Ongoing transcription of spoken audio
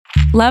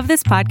Love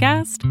this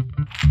podcast?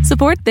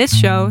 Support this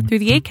show through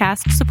the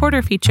Acast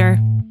supporter feature.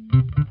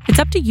 It's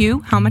up to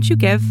you how much you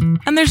give,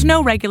 and there's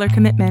no regular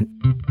commitment.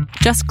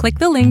 Just click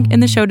the link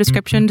in the show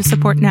description to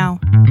support now.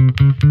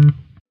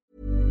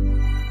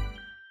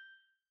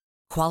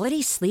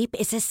 Quality sleep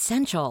is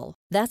essential.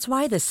 That's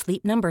why the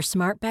Sleep Number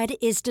Smart Bed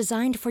is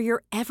designed for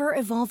your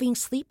ever-evolving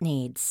sleep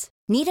needs.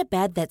 Need a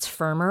bed that's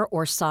firmer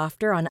or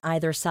softer on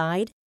either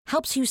side?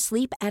 Helps you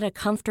sleep at a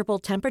comfortable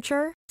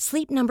temperature?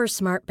 Sleep Number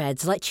Smart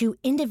Beds let you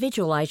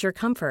individualize your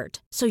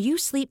comfort, so you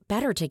sleep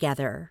better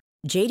together.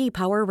 J.D.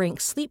 Power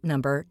ranks Sleep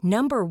Number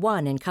number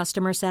 1 in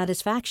customer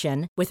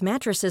satisfaction with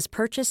mattresses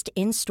purchased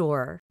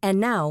in-store. And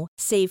now,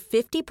 save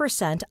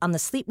 50% on the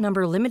Sleep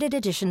Number Limited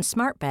Edition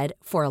Smart Bed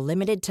for a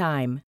limited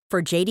time.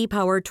 For J.D.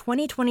 Power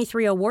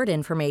 2023 award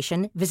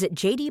information, visit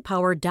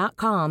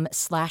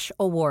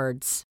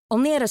jdpower.com/awards.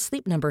 Only at a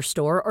Sleep Number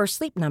store or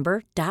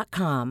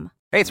sleepnumber.com.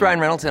 Hey, it's Ryan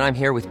Reynolds, and I'm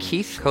here with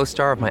Keith,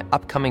 co-star of my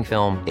upcoming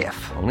film,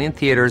 If, only in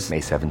theaters May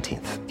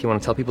 17th. Do you want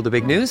to tell people the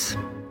big news?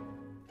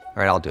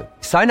 All right, I'll do it.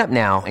 Sign up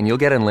now and you'll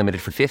get unlimited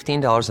for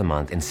 $15 a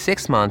month and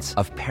 6 months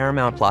of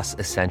Paramount Plus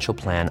Essential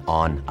Plan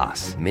on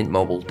us.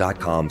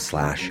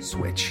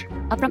 MintMobile.com/switch.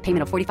 Upfront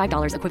payment of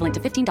 $45 equivalent to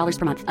 $15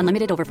 per month.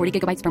 Unlimited over 40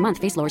 gigabytes per month.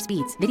 Face lower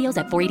speeds. Videos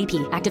at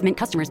 480p. Active Mint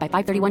customers by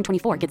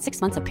 531.24 get 6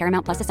 months of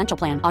Paramount Plus Essential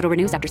Plan. Auto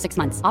renews after 6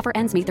 months. Offer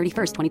ends May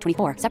 31st,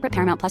 2024. Separate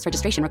Paramount Plus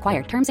registration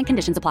required. Terms and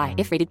conditions apply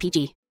if rated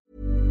PG.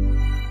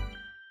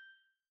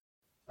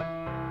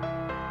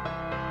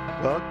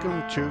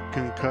 Welcome to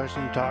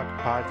Concussion Talk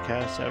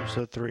Podcast,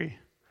 Episode 3.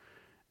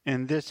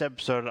 In this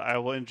episode, I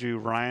will interview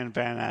Ryan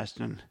Van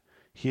Asten.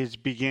 He is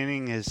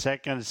beginning his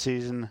second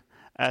season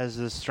as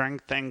the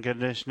strength and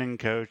conditioning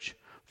coach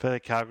for the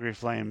Calgary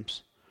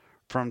Flames.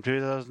 From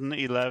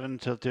 2011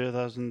 till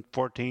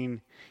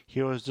 2014,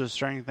 he was the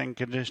strength and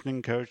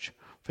conditioning coach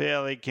for the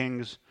LA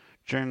Kings,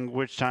 during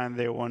which time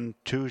they won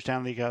 2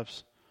 Stanley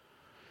Cups.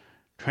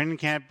 Training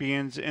camp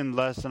begins in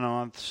less than a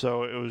month,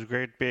 so it was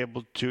great to be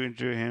able to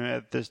interview him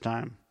at this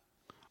time.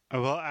 I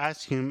will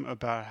ask him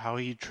about how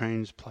he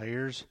trains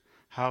players,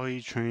 how he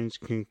trains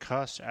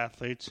concussed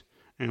athletes,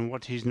 and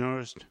what he's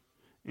noticed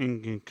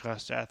in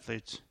concussed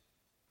athletes.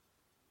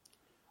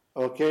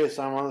 Okay,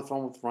 so I'm on the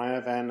phone with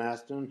Ryan Van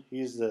Asten.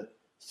 He's the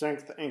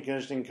strength and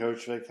conditioning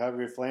coach for the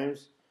Calgary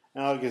Flames,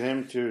 and I'll get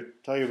him to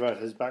tell you about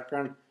his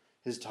background,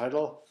 his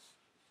title,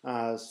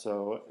 his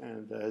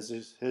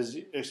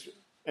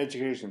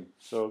education.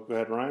 So go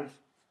ahead, Ryan.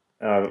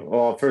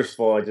 Well, first of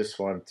all, I just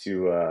want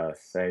to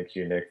thank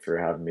you, Nick, for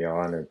having me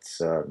on. It's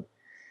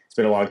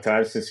been a long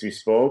time since we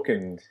spoke,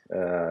 and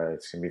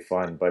it's gonna be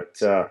fun.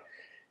 But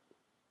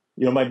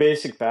my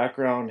basic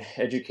background,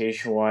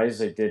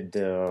 education-wise, I did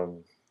a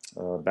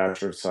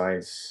Bachelor of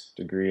Science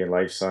degree in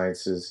Life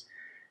Sciences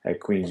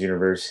at Queen's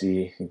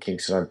University in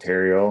Kingston,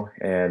 Ontario,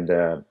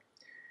 and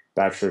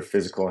Bachelor of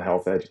Physical and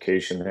Health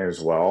Education there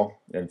as well.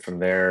 And from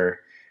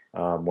there,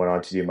 went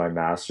on to do my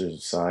Master's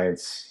of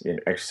Science in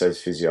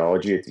Exercise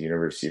Physiology at the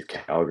University of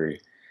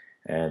Calgary.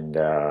 And,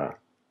 from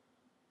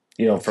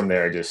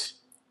there I just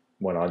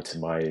went on to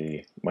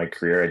my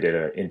career. I did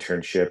an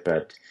internship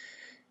at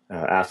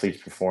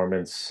Athletes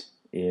Performance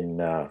in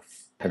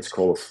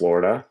Pensacola,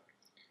 Florida.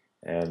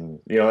 And,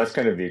 that's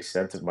kind of the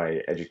extent of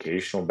my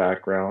educational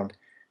background.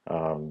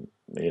 I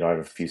have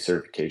a few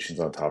certifications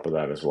on top of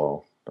that as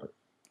well. But.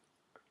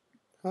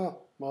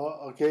 Oh, well,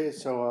 okay,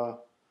 so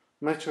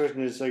my next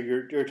question is,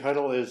 your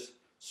title is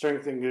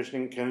strength and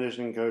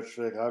conditioning coach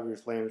for the Calgary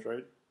Flames,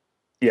 right?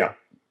 Yeah.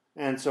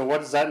 And so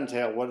what does that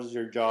entail? What does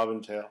your job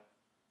entail?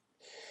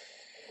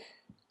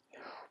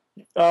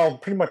 Oh,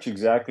 pretty much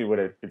exactly what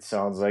it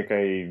sounds like.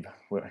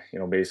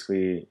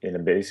 Basically in a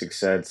basic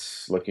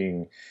sense,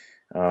 looking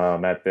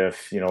at the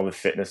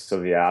fitness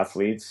of the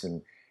athletes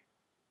and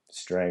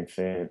strength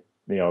and,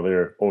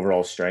 their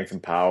overall strength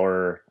and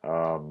power,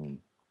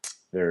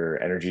 their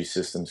energy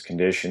systems,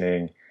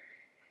 conditioning,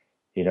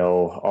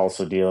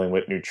 also dealing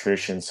with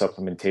nutrition,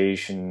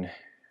 supplementation,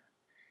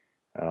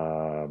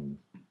 a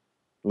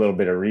little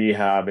bit of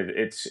rehab.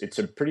 It's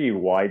a pretty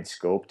wide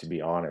scope, to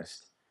be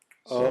honest.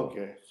 So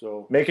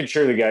So making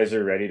sure the guys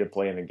are ready to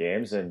play in the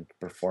games and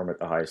perform at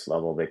the highest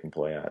level they can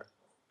play at.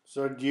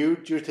 So do you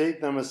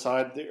take them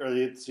aside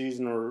early in the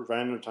season or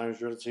random times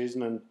during the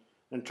season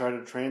and try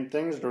to train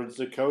things? Or does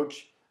the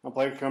coach and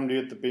player come to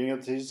you at the beginning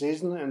of the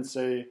season and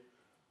say,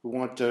 we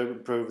want to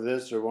improve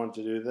this or want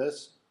to do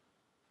this?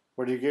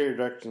 Where do you get your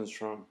directions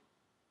from?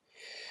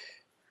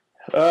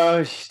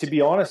 To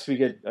be honest, I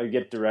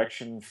get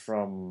direction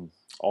from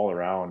all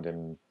around,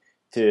 and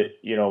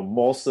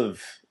most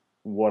of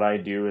what I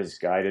do is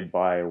guided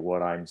by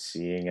what I'm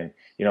seeing. And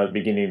at the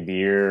beginning of the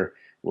year,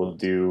 we'll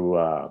do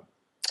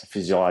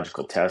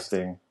physiological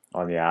testing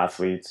on the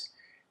athletes.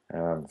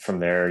 From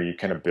there, you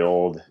kind of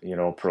build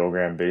a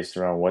program based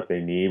around what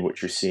they need,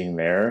 what you're seeing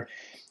there.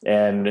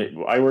 And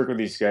I work with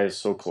these guys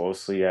so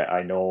closely.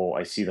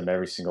 I see them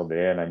every single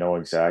day, and I know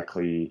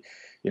exactly,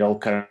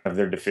 kind of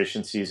their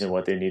deficiencies and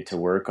what they need to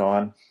work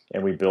on.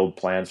 And we build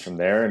plans from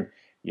there. And,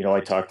 I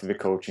talk to the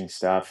coaching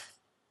staff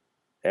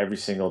every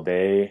single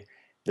day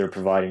they're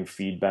providing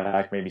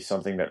feedback, maybe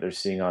something that they're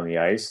seeing on the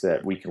ice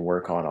that we can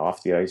work on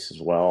off the ice as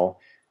well.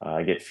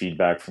 I get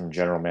feedback from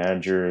general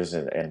managers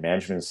and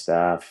management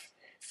staff,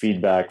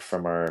 feedback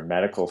from our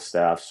medical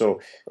staff.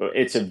 So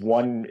it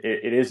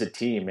is a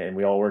team, and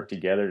we all work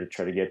together to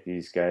try to get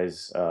these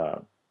guys,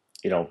 to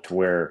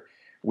where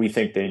we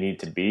think they need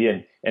to be.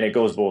 And it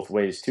goes both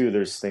ways too.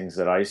 There's things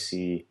that I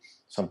see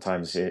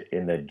sometimes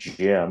in the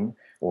gym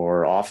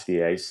or off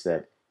the ice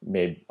that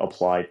may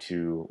apply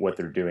to what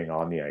they're doing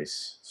on the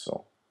ice.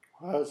 So.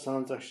 That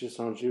sounds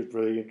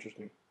really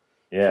interesting.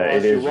 Yeah, so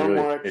it is.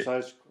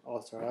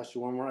 I'll ask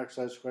you one more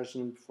exercise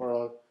question before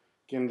I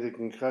get into the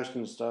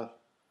concussion stuff.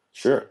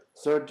 Sure.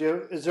 So,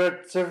 is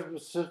there a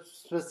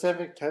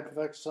specific type of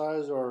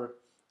exercise or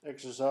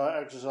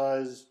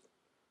exercise?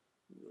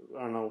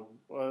 I don't know,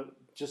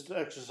 just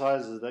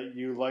exercises that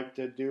you like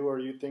to do or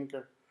you think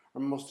are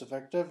most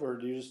effective, or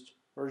just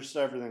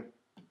everything?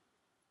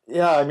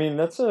 Yeah, I mean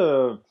it's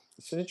an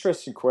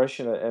interesting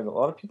question, and a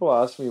lot of people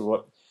ask me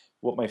what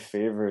my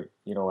favorite,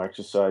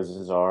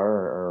 exercises are,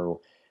 or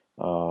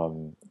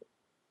and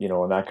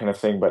that kind of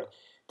thing. But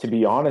to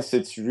be honest,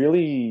 it's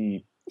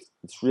really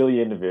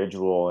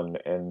individual,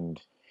 and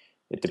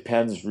it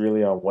depends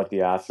really on what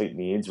the athlete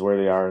needs, where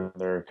they are in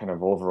their kind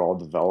of overall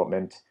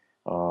development.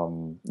 I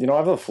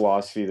have a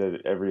philosophy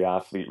that every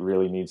athlete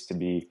really needs to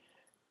be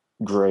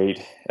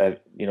great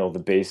at,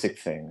 the basic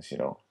things,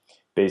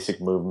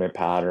 basic movement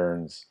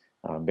patterns,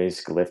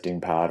 basic lifting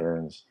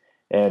patterns.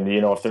 And,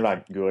 if they're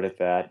not good at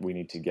that, we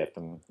need to get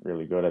them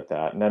really good at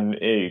that. And then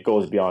it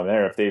goes beyond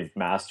there. If they've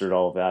mastered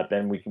all of that,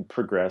 then we can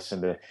progress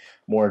into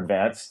more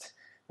advanced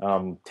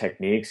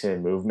techniques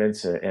and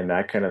movements and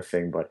that kind of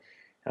thing. But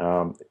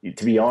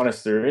to be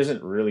honest, there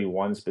isn't really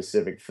one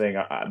specific thing.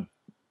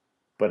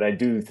 But I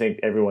do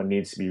think everyone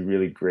needs to be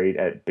really great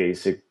at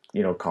basic,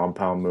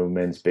 compound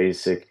movements,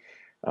 basic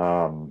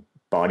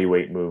body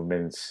weight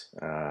movements,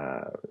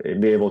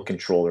 and be able to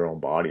control their own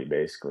body,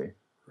 basically.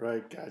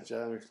 Right, gotcha.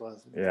 That makes a lot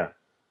of sense. Yeah.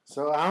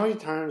 So how many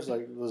times, this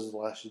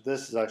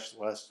is actually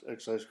the last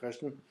exercise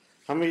question.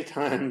 How many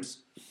times,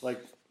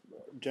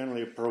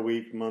 generally per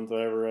week, month,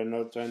 whatever, I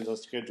know it depends on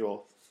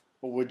schedule,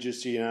 but would you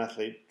see an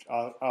athlete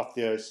off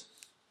the ice?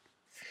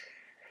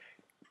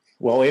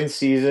 Well, in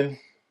season,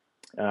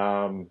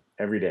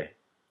 every day.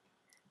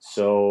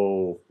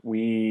 So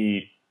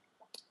we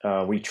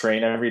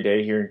train every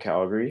day here in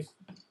Calgary,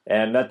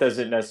 and that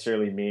doesn't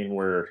necessarily mean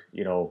we're,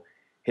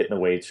 hitting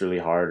the weights really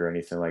hard or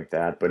anything like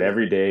that. But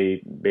every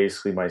day,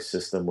 basically, my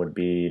system would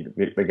be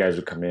the guys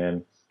would come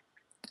in.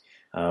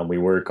 We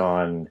work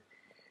on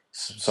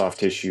soft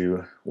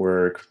tissue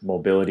work,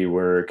 mobility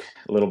work,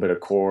 a little bit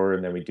of core,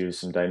 and then we do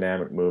some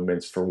dynamic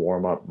movements for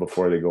warm up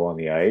before they go on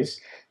the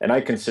ice. And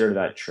I consider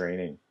that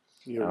training.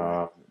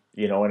 Right.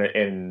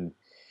 And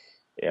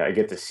I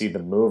get to see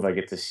them move. I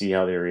get to see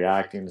how they're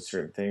reacting to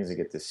certain things. I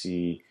get to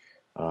see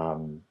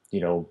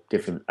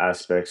different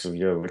aspects of,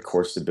 the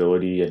core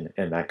stability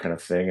and that kind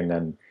of thing. And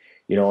then,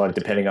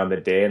 depending on the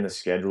day and the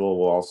schedule,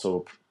 we'll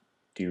also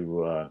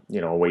do, a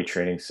weight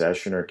training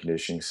session or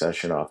conditioning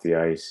session off the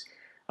ice.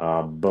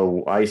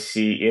 But I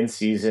see in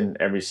season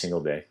every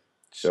single day.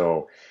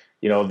 So,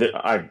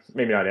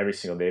 maybe not every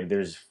single day.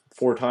 There's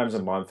 4 times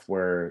a month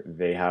where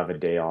they have a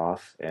day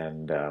off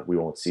and we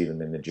won't see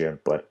them in the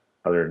gym. But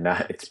other than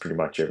that, it's pretty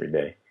much every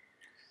day.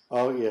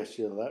 Oh, yes.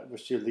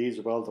 She leads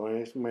well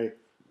to my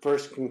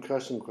first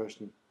concussion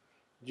question.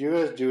 Do you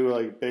guys do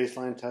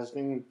baseline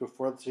testing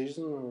before the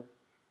season or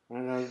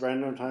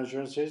random times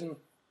during the season?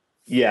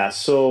 Yeah,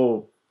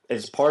 so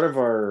as part of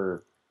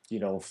our,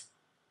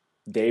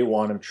 day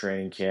one of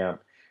training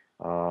camp,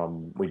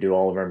 we do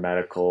all of our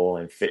medical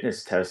and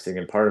fitness testing,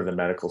 and part of the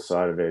medical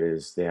side of it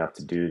is they have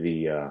to do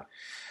the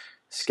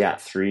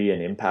SCAT3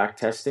 and impact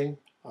testing.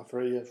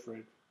 Afraid.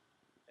 Can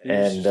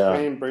you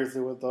explain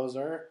briefly what those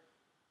are?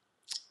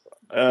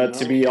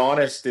 To be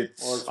honest,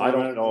 I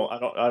don't know.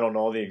 I don't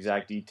know the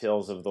exact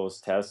details of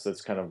those tests. That's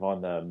kind of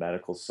on the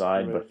medical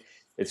side, right. But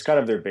it's kind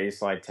of their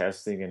baseline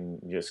testing and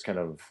just kind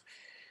of,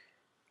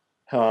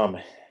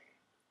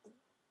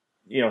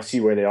 see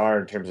where they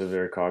are in terms of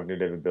their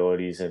cognitive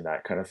abilities and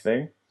that kind of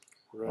thing.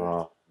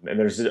 Right. And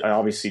there's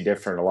obviously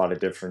a lot of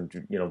different,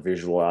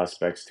 visual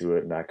aspects to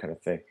it and that kind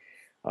of thing.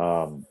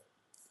 And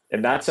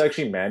that's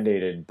actually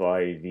mandated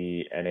by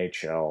the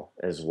NHL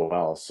as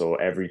well. So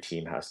every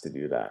team has to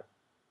do that.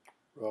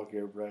 Okay,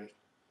 right.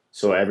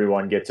 So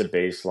everyone gets a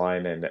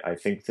baseline, and I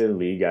think the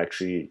league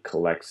actually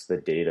collects the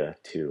data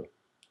too.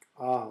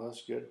 Oh,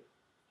 that's good.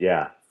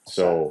 Yeah.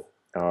 So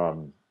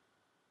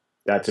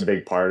that's a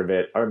big part of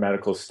it. Our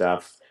medical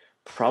staff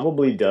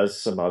probably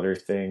does some other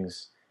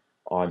things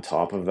on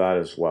top of that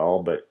as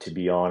well. But to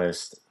be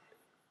honest,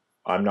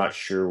 I'm not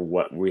sure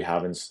what we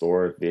have in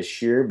store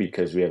this year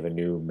because we have a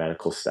new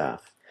medical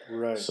staff.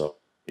 Right. So,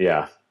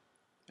 yeah.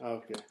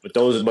 Okay. But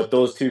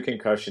those 2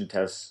 concussion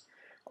tests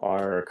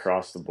are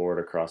across the board,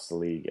 across the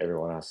league.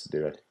 Everyone has to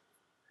do it.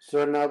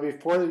 So now,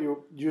 before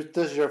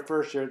this is your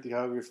first year at the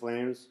Calgary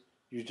Flames.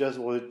 You just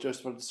about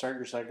to start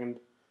your second.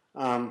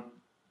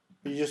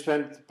 You just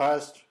spent the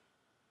past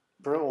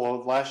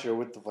last year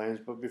with the Flames,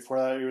 but before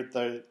that you were with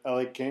the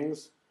LA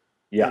Kings.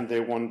 Yeah. And they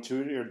won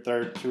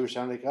their two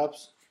Stanley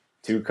Cups.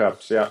 2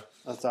 cups, yeah.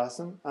 That's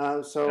awesome.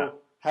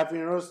 Have you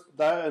noticed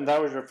that? And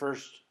that was your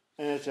first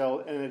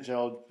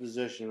NHL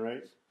position,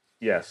 right?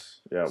 Yes,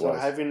 yeah, it was.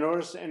 Have you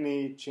noticed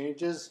any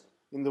changes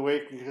in the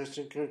way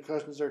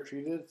concussions are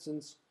treated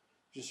since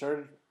you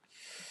started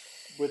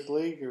with the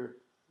league? Or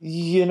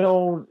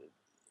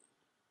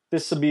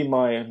this will be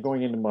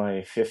going into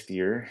my 5th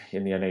year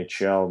in the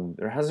NHL.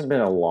 There hasn't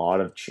been a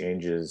lot of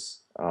changes,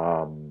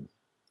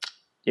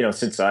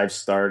 since I've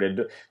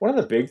started. One of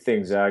the big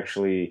things,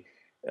 actually,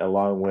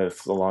 along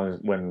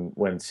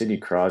when Sidney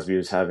Crosby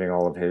was having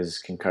all of his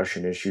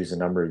concussion issues a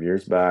number of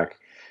years back,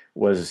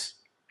 was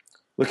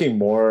looking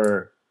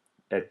more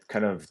at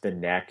kind of the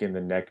neck and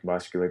the neck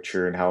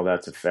musculature and how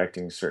that's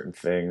affecting certain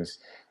things,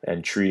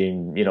 and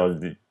treating,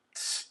 the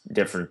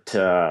different,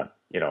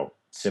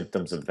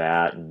 symptoms of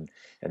that and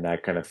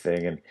that kind of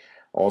thing. And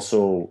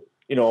also,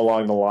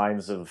 along the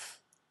lines of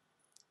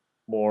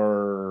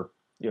more,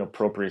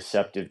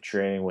 proprioceptive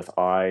training with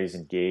eyes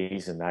and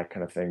gaze and that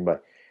kind of thing.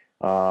 But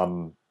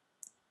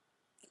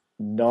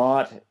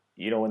not,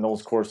 in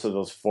those course of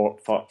those 4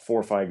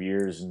 or 5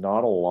 years,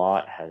 not a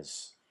lot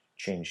has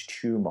changed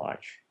too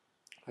much.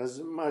 Has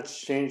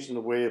much changed in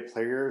the way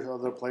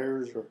other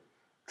players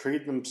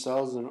treat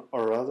themselves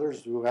or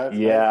others who have?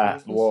 Yeah,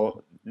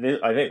 well,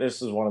 I think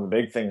this is one of the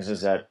big things,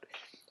 is that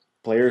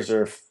players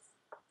are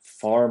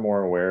far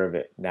more aware of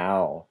it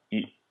now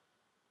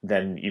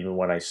than even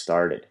when I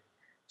started.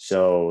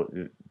 So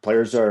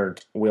players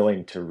aren't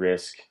willing to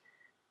risk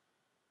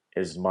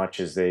as much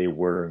as they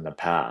were in the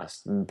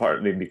past, and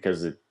partly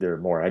because they're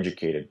more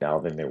educated now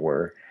than they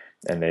were,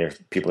 and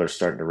people are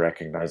starting to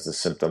recognize the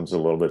symptoms a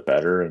little bit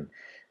better, and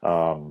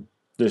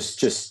there's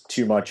just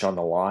too much on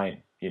the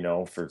line,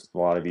 for a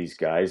lot of these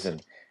guys,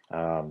 and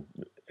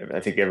I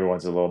think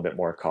everyone's a little bit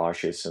more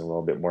cautious and a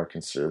little bit more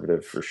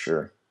conservative for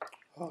sure.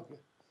 Okay.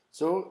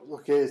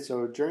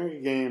 So during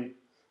a game,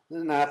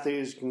 an athlete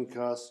is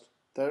concussed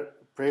that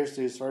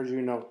previously, as far as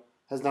you know,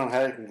 has not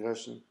had a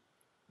concussion.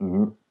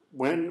 Mm-hmm.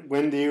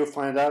 When do you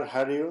find out?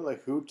 How do you,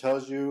 who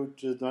tells you?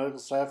 Does the medical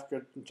staff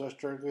get in touch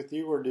directly with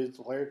you, or does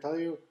the player tell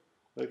you,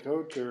 the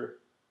coach, or?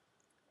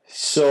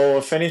 So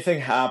if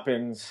anything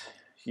happens,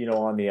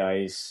 on the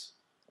ice,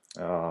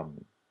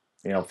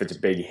 if it's a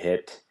big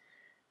hit,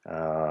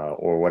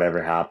 or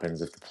whatever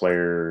happens, if the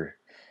player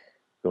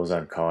goes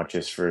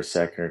unconscious for a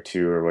second or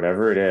two or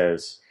whatever it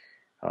is,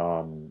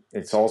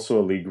 it's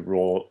also a league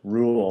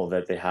rule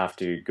that they have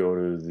to go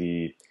to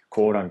the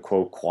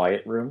quote-unquote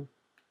quiet room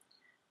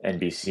and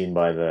be seen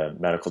by the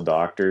medical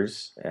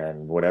doctors,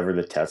 and whatever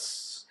the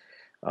tests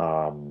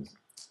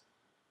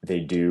they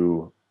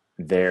do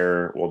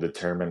there will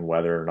determine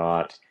whether or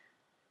not,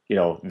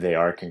 they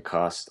are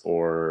concussed,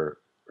 or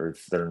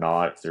if they're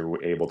not, if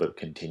they're able to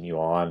continue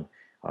on.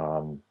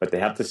 But they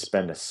have to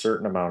spend a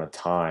certain amount of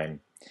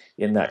time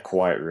in that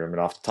quiet room. And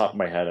off the top of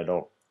my head, I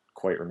don't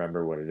quite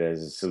remember what it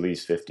is. It's at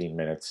least 15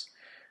 minutes.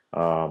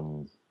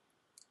 So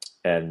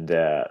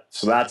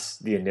that's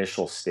the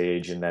initial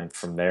stage. And then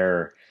from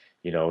there,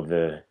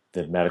 the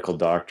medical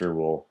doctor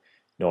will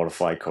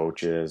notify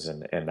coaches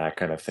and that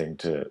kind of thing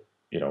to,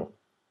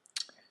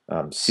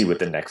 see what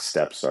the next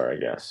steps are, I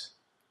guess.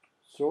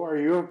 So are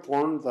you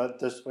informed that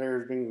this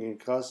player is being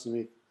concussed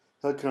and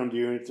he'll come to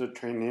you to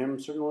train him a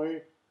certain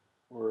way?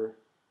 Or?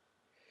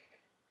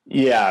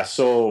 Yeah,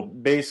 so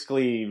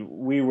basically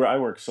I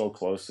work so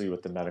closely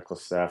with the medical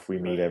staff. We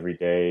meet every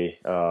day.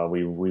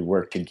 We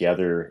work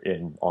together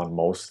on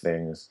most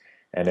things.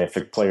 And if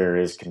a player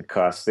is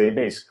concussed, they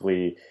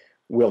basically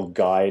will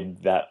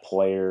guide that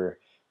player,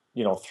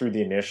 through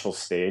the initial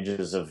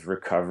stages of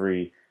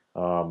recovery,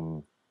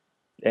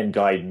 and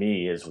guide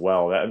me as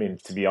well. I mean,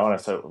 to be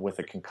honest, with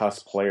a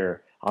concussed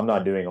player, I'm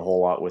not doing a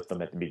whole lot with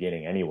them at the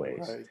beginning anyways.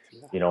 Right,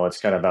 yeah. It's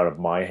kind of out of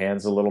my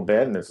hands a little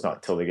bit, and it's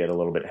not till they get a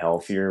little bit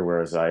healthier,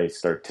 whereas I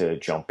start to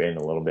jump in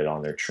a little bit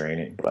on their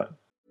training. But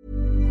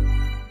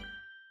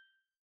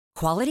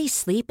quality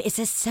sleep is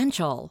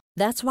essential.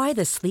 That's why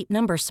the Sleep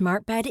Number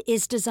Smart Bed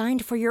is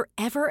designed for your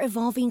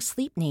ever-evolving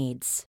sleep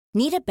needs.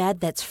 Need a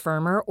bed that's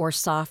firmer or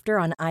softer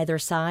on either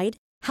side?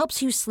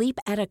 Helps you sleep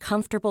at a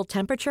comfortable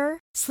temperature?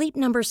 Sleep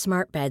Number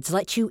Smart Beds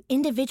let you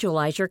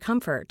individualize your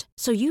comfort,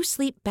 so you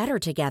sleep better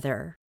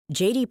together.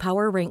 J.D.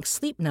 Power ranks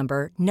Sleep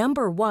Number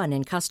number 1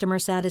 in customer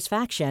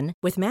satisfaction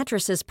with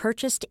mattresses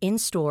purchased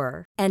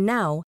in-store. And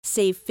now,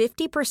 save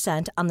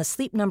 50% on the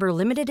Sleep Number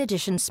Limited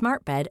Edition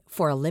Smart Bed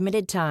for a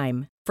limited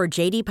time. For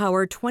J.D.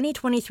 Power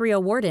 2023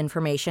 award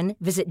information,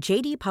 visit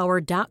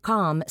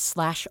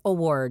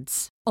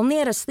jdpower.com/awards. Only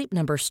at a Sleep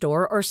Number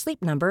store or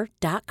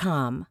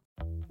sleepnumber.com.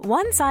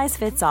 One size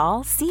fits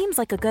all seems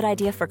like a good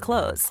idea for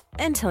clothes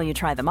until you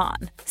try them on.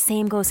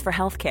 Same goes for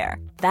healthcare.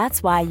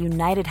 That's why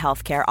United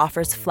Healthcare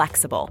offers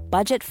flexible,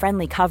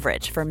 budget-friendly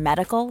coverage for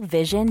medical,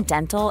 vision,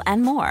 dental,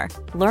 and more.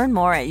 Learn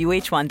more at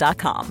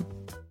uh1.com.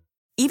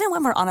 Even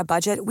when we're on a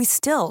budget, we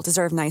still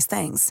deserve nice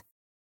things.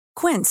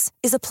 Quince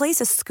is a place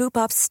to scoop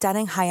up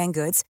stunning high-end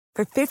goods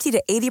for 50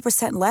 to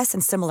 80% less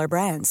than similar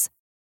brands.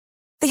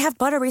 They have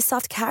buttery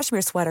soft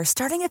cashmere sweaters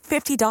starting at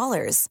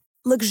 $50,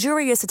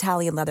 luxurious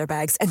Italian leather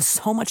bags, and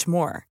so much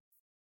more.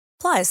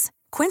 Plus,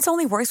 Quince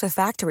only works with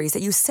factories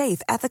that use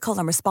safe, ethical,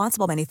 and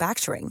responsible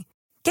manufacturing.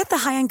 Get the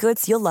high-end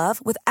goods you'll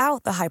love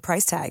without the high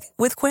price tag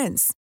with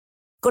Quince.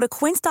 Go to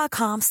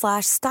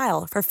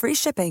quince.com/style for free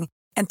shipping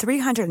and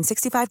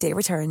 365-day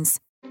returns.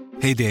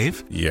 Hey,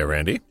 Dave. Yeah,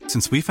 Randy.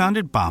 Since we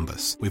founded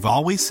Bombas, we've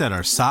always said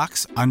our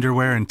socks,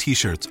 underwear, and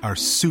T-shirts are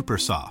super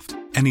soft.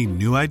 Any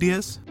new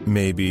ideas?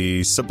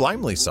 Maybe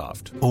sublimely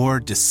soft. Or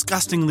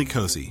disgustingly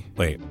cozy.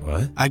 Wait,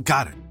 what? I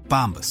got it.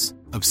 Bombas.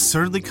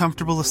 Absurdly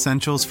comfortable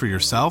essentials for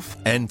yourself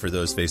and for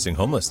those facing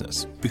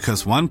homelessness.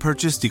 Because one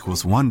purchased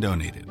equals one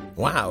donated.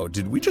 Wow,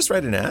 did we just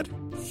write an ad?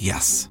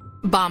 Yes.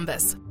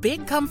 Bombas.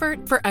 Big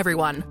comfort for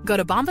everyone. Go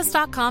to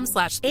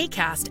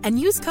bombas.com/ACAST and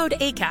use code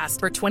ACAST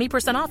for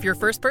 20% off your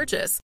first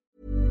purchase.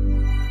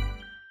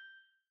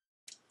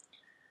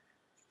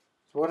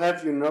 So what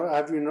have you know? I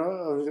was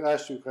going to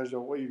ask you a question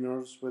about what you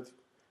noticed with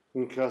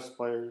concussed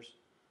players.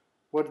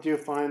 What do you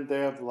find they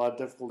have a lot of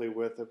difficulty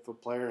with if a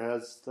player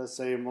has, let's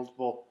say,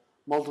 multiple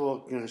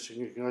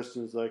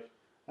concussions, like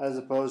as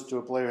opposed to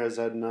a player has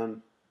had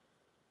none,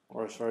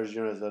 or as far as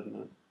you know, has had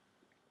none?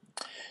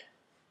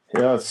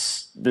 Yeah,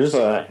 there's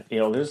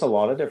a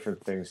lot of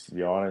different things, to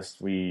be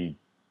honest. And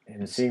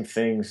seeing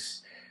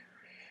things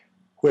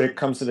when it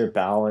comes to their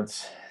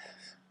balance.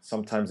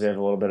 Sometimes they have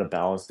a little bit of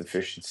balance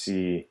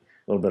deficiency,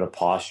 a little bit of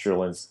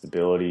postural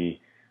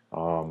instability.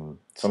 Some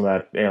of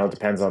that, it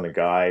depends on the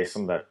guy.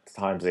 Some of that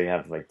times they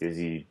have like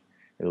a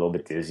little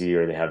bit dizzy,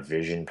 or they have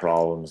vision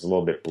problems, a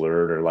little bit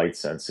blurred or light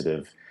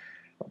sensitive,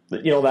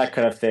 that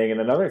kind of thing. And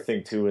another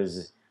thing too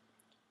is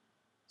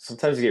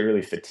sometimes they get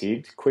really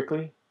fatigued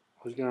quickly.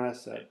 I was going to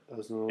ask that. That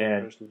was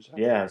another question.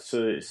 Yeah,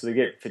 so they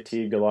get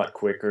fatigued a lot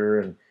quicker,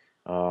 and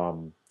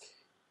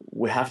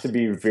we have to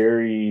be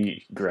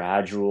very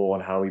gradual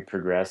on how we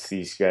progress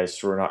these guys,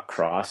 so we're not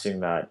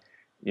crossing that,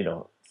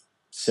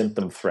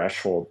 symptom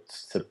threshold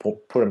to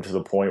put them to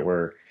the point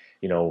where,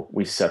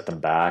 we set them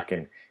back.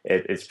 And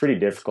it's pretty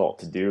difficult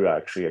to do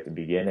actually at the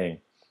beginning.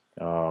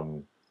 We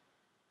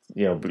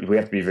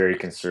have to be very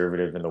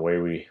conservative in the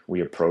way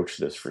we approach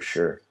this for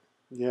sure.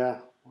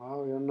 Yeah.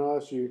 Well,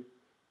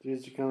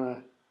 these are kind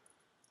of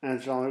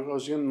answer.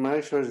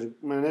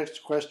 My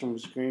next question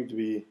was going to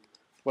be,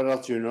 what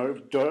else do you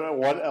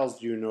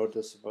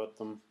notice about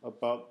them?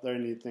 About there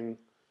anything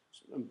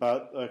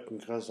about a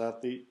concussed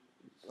athlete,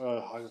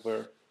 hockey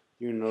player,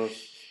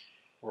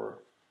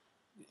 or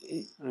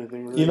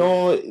anything?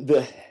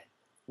 Really?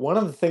 One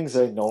of the things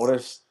I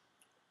noticed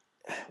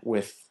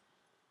with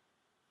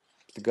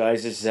the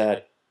guys is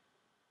that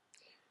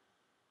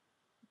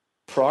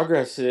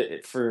progress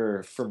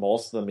for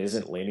most of them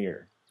isn't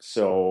linear.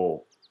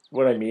 So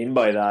what I mean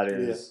by that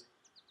is,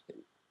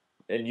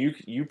 and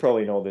you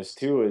probably know this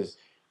too, is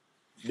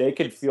they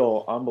could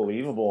feel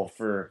unbelievable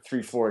for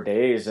 3-4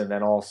 days, and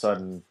then all of a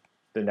sudden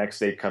the next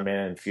day come in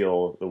and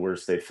feel the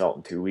worst they've felt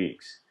in 2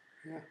 weeks.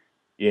 Yeah.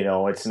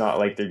 It's not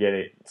like they're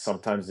getting.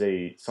 Sometimes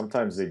they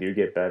do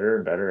get better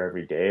and better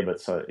every day,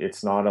 but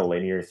it's not a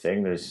linear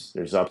thing.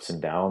 There's ups and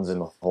downs in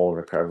the whole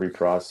recovery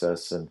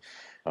process, and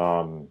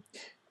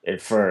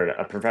for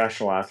a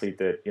professional athlete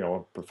that,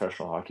 a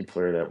professional hockey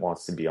player that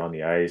wants to be on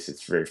the ice,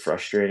 it's very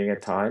frustrating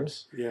at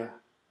times. Yeah.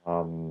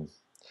 And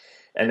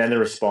then the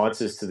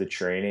responses to the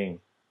training,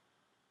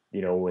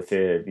 with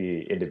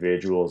the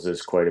individuals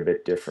is quite a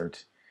bit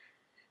different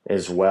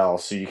as well.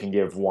 So you can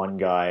give one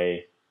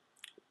guy,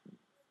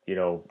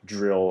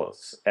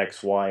 drills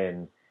X, Y,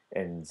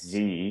 and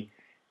Z,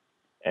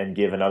 and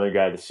give another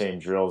guy the same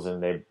drills,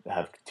 and they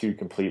have two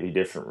completely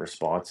different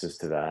responses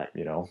to that,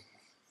 Yeah.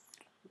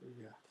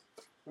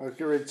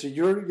 Okay, right. So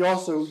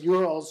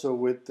you're also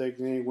with the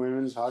Canadian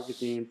women's hockey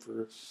team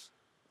for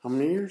how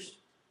many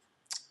years?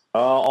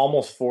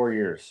 Almost 4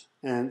 years.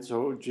 And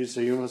so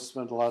you must have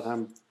spent a lot of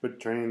time with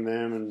training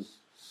them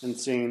and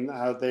seeing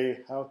how do they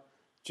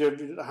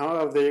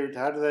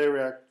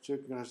react to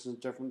concussions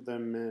different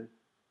than men?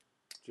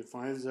 Do you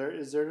find is there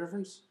a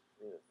difference?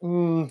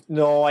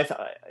 No,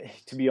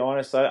 to be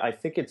honest, I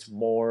think it's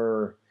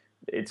more.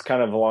 It's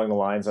kind of along the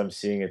lines I'm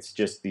seeing. It's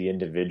just the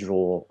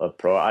individual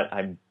approach.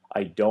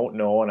 I don't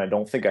know, and I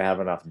don't think I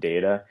have enough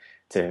data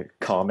to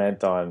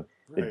comment on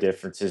the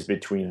differences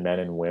between men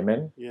and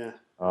women. Yeah.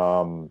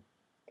 I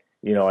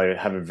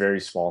have a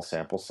very small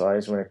sample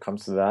size when it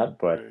comes to that,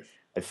 but right.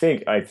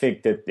 I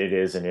think that it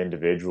is an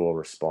individual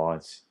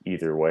response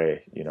either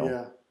way.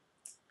 Yeah.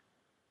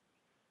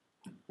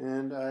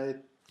 And I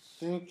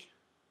think,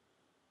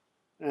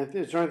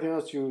 is there anything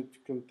else you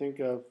can think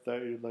of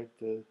that you'd like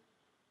to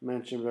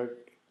mention about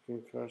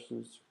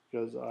concussions?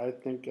 Because I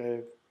think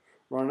I've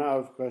run out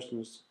of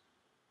questions.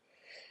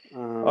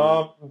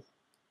 Not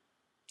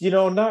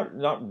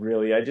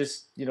really. I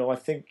just, I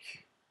think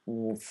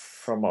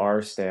from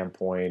our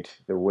standpoint,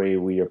 the way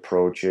we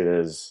approach it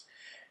is,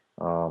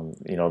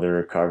 the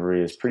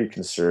recovery is pretty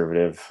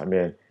conservative. I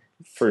mean,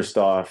 first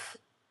off,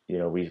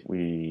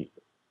 we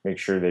make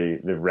sure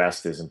the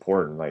rest is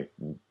important. Like,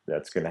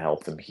 that's going to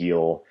help them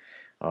heal.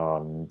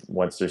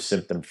 Once they're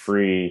symptom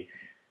free,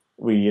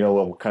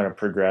 we'll kind of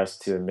progress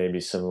to maybe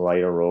some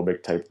light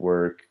aerobic type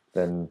work,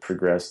 then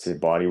progress to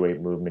body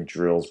weight movement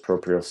drills,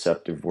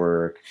 proprioceptive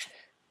work,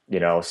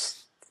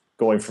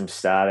 going from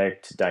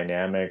static to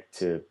dynamic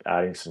to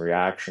adding some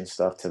reaction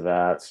stuff to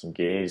that, some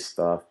gaze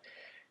stuff,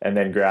 and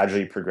then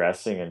gradually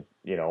progressing and,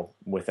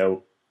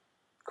 without,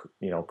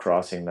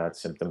 crossing that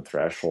symptom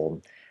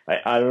threshold.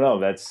 I don't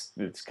know.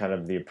 It's kind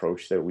of the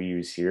approach that we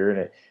use here, and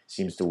it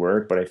seems to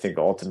work, but I think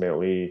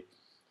ultimately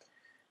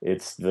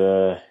it's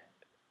the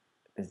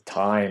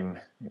time.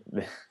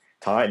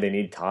 They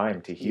need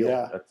time to heal.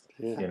 Yeah.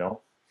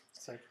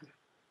 Exactly.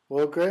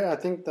 Well, great. I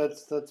think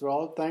that's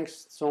all.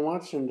 Thanks so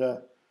much, and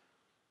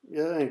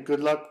and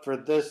good luck for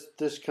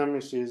this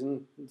coming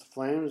season with the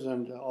Flames.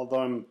 And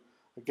although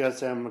I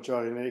guess I'm a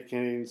majority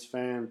Canadiens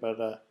fan,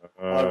 but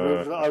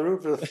I'll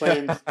root for the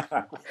Flames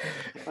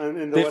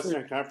in the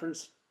Western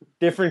Conference.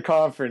 Different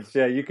conference,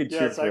 yeah. You could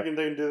cheer. Yes, I can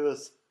do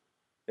this.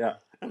 Yeah.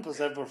 And plus,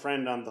 I have a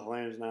friend on the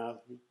Flames now,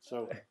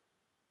 so.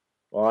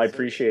 Well, I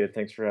appreciate it.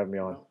 Thanks for having me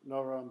on.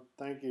 No problem.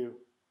 Thank you.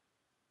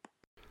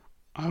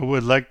 I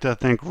would like to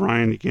thank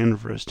Ryan again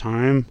for his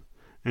time,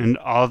 and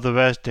all the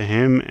best to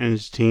him and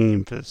his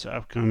team for this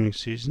upcoming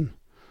season.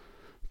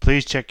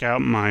 Please check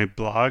out my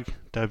blog,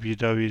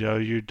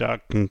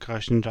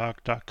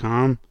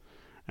 www.concussiontalk.com,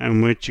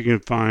 in which you can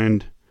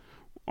find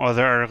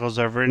other articles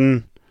I've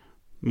written,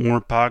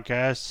 more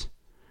podcasts,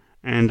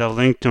 and a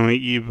link to my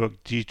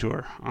ebook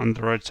Detour on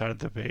the right side of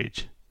the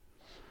page.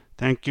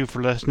 Thank you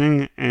for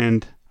listening,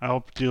 and I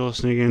hope you'll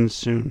listen again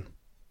soon.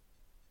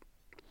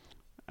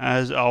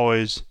 As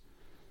always,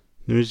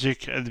 the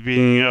music at the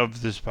beginning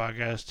of this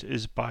podcast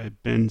is by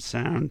Ben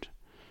Sound.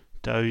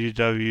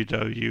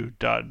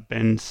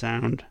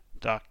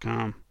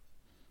 www.bensound.com.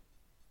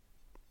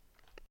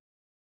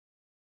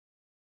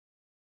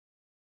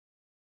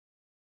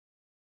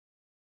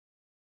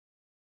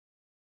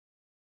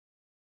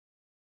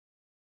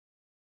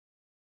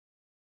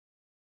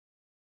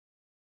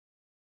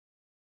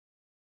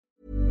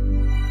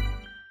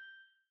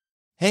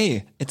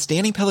 Hey, it's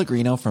Danny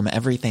Pellegrino from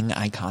Everything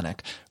Iconic.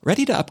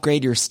 Ready to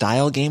upgrade your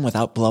style game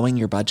without blowing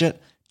your budget?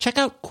 Check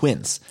out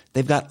Quince.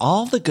 They've got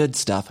all the good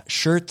stuff,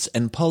 shirts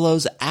and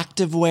polos,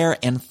 activewear,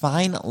 and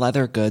fine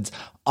leather goods,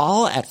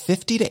 all at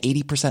 50 to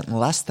 80%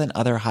 less than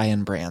other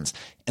high-end brands.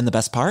 And the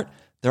best part?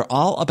 They're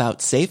all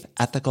about safe,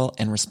 ethical,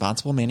 and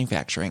responsible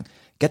manufacturing.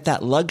 Get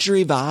that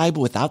luxury vibe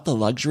without the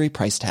luxury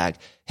price tag.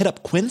 Hit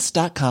up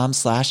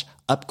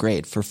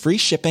quince.com/upgrade for free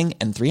shipping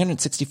and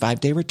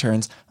 365-day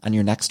returns on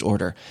your next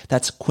order.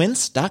 That's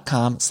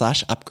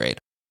quince.com/upgrade.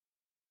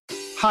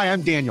 Hi,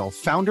 I'm Daniel,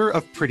 founder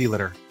of Pretty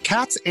Litter.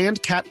 Cats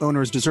and cat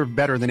owners deserve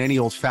better than any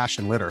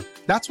old-fashioned litter.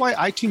 That's why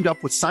I teamed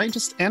up with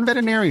scientists and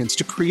veterinarians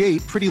to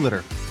create Pretty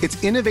Litter.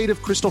 Its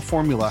innovative crystal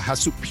formula has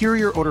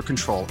superior odor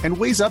control and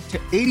weighs up to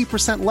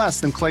 80%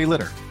 less than clay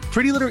litter.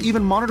 Pretty Litter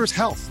even monitors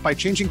health by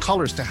changing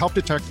colors to help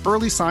detect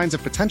early signs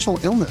of potential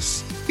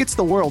illness. It's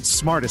the world's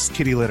smartest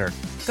kitty litter.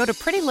 Go to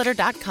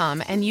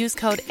prettylitter.com and use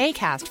code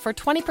ACAST for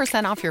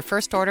 20% off your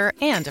first order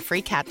and a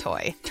free cat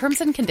toy.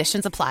 Terms and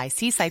conditions apply.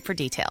 See site for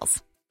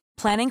details.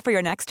 Planning for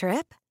your next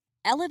trip?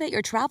 Elevate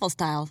your travel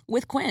style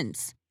with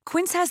Quince.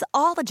 Quince has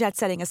all the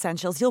jet-setting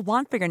essentials you'll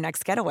want for your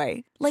next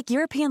getaway, like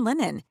European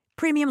linen,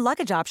 premium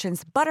luggage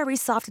options, buttery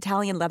soft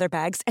Italian leather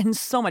bags, and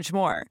so much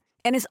more.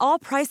 And is all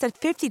priced at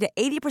 50 to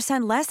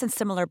 80% less than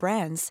similar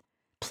brands.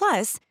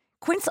 Plus,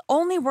 Quince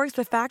only works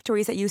with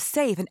factories that use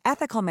safe and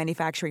ethical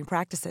manufacturing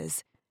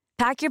practices.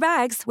 Pack your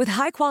bags with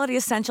high-quality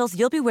essentials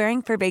you'll be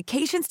wearing for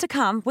vacations to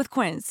come with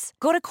Quince.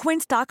 Go to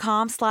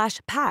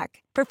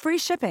quince.com/pack for free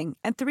shipping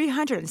and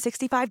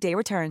 365-day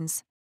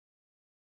returns.